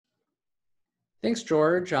Thanks,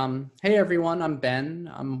 George. Hey, everyone. I'm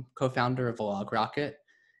Ben. I'm co-founder of LogRocket.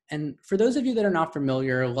 And for those of you that are not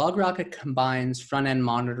familiar, LogRocket combines front-end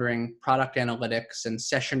monitoring, product analytics, and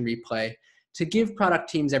session replay to give product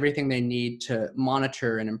teams everything they need to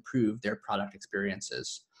monitor and improve their product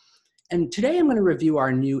experiences. And today I'm going to review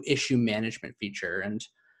our new issue management feature. And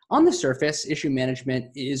on the surface, issue management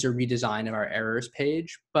is a redesign of our errors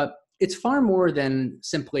page, but it's far more than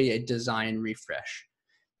simply a design refresh.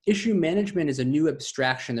 Issue management is a new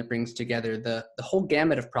abstraction that brings together the whole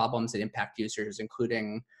gamut of problems that impact users,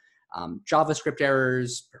 including JavaScript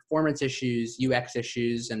errors, performance issues, UX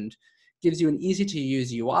issues, and gives you an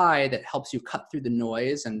easy-to-use UI that helps you cut through the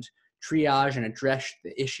noise and triage and address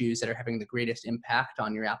the issues that are having the greatest impact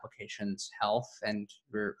on your application's health and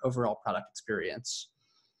your overall product experience.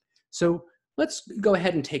 So let's go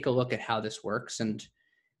ahead and take a look at how this works. And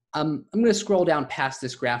I'm going to scroll down past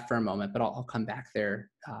this graph for a moment, but I'll come back there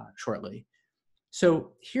shortly.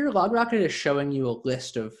 So here, LogRocket is showing you a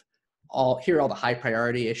list of all the high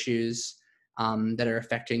priority issues that are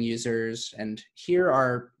affecting users. And here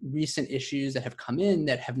are recent issues that have come in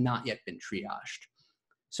that have not yet been triaged.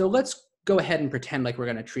 So let's go ahead and pretend like we're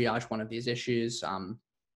going to triage one of these issues. I'm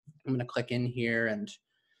going to click in here, and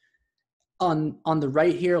on the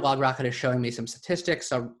right here, LogRocket is showing me some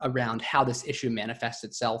statistics around how this issue manifests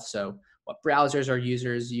itself. So what browsers are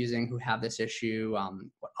users using who have this issue,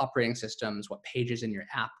 what operating systems, what pages in your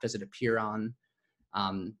app does it appear on.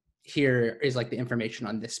 Here is like the information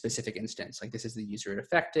on this specific instance. Like this is the user it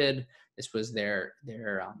affected. This was their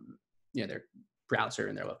browser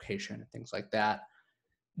and their location and things like that.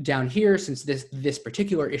 Down here, since this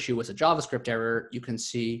particular issue was a JavaScript error, you can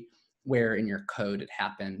see where in your code it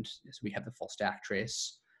happened. So we have the full stack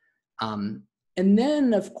trace. And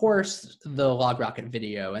then, of course, the LogRocket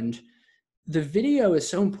video. And the video is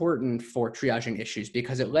so important for triaging issues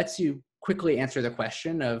because it lets you quickly answer the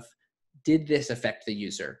question of, did this affect the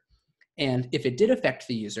user? And if it did affect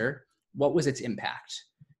the user, what was its impact?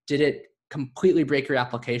 Did it completely break your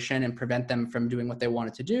application and prevent them from doing what they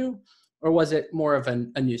wanted to do? Or was it more of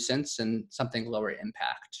a nuisance and something lower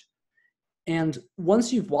impact? And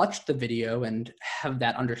once you've watched the video and have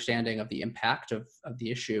that understanding of the impact of the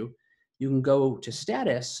issue, you can go to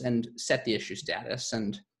status and set the issue status.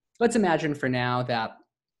 And let's imagine for now that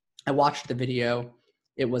I watched the video.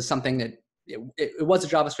 It was something that it was a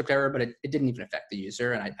JavaScript error, but it didn't even affect the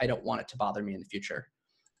user, and I don't want it to bother me in the future.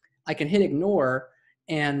 I can hit ignore,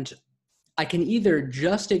 and I can either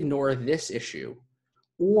just ignore this issue,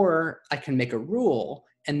 or I can make a rule,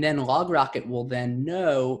 and then LogRocket will then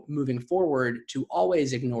know moving forward to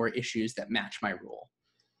always ignore issues that match my rule.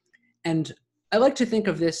 And I like to think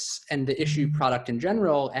of this and the issue product in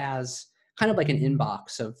general as kind of like an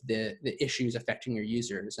inbox of the issues affecting your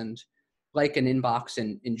users. And like an inbox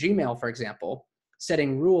in Gmail, for example,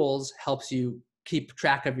 setting rules helps you keep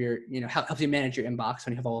track of your, helps you manage your inbox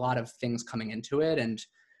when you have a lot of things coming into it. And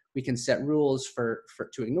we can set rules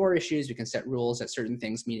to ignore issues. We can set rules that certain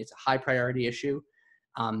things mean it's a high priority issue.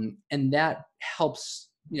 And that helps,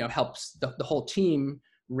 helps the whole team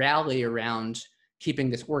rally around keeping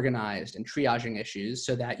this organized and triaging issues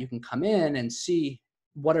so that you can come in and see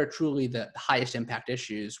what are truly the highest impact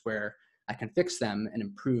issues where I can fix them and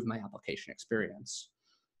improve my application experience.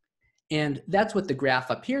 And that's what the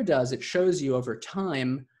graph up here does. It shows you over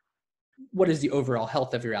time, what is the overall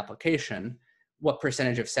health of your application? What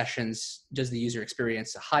percentage of sessions does the user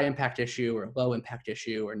experience a high impact issue or a low impact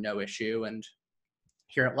issue or no issue? And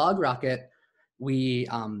here at LogRocket, we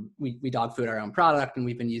dog food our own product, and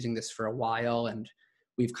we've been using this for a while. And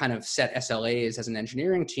we've kind of set SLAs as an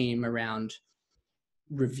engineering team around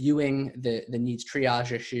reviewing the needs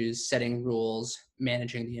triage issues, setting rules,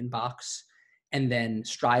 managing the inbox, and then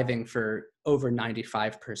striving for over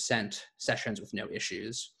 95% sessions with no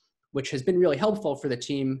issues, which has been really helpful for the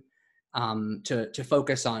team to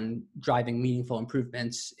focus on driving meaningful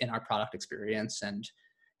improvements in our product experience and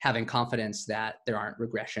having confidence that there aren't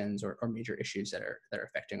regressions or major issues that are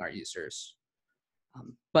affecting our users.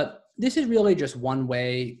 But this is really just one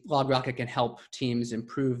way LogRocket can help teams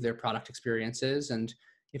improve their product experiences. And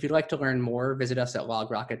if you'd like to learn more, visit us at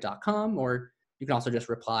logrocket.com, or you can also just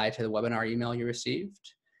reply to the webinar email you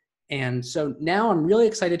received. And so now I'm really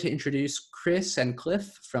excited to introduce Chris and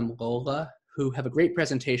Cliff from Lola, who have a great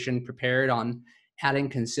presentation prepared on adding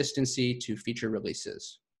consistency to feature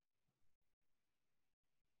releases.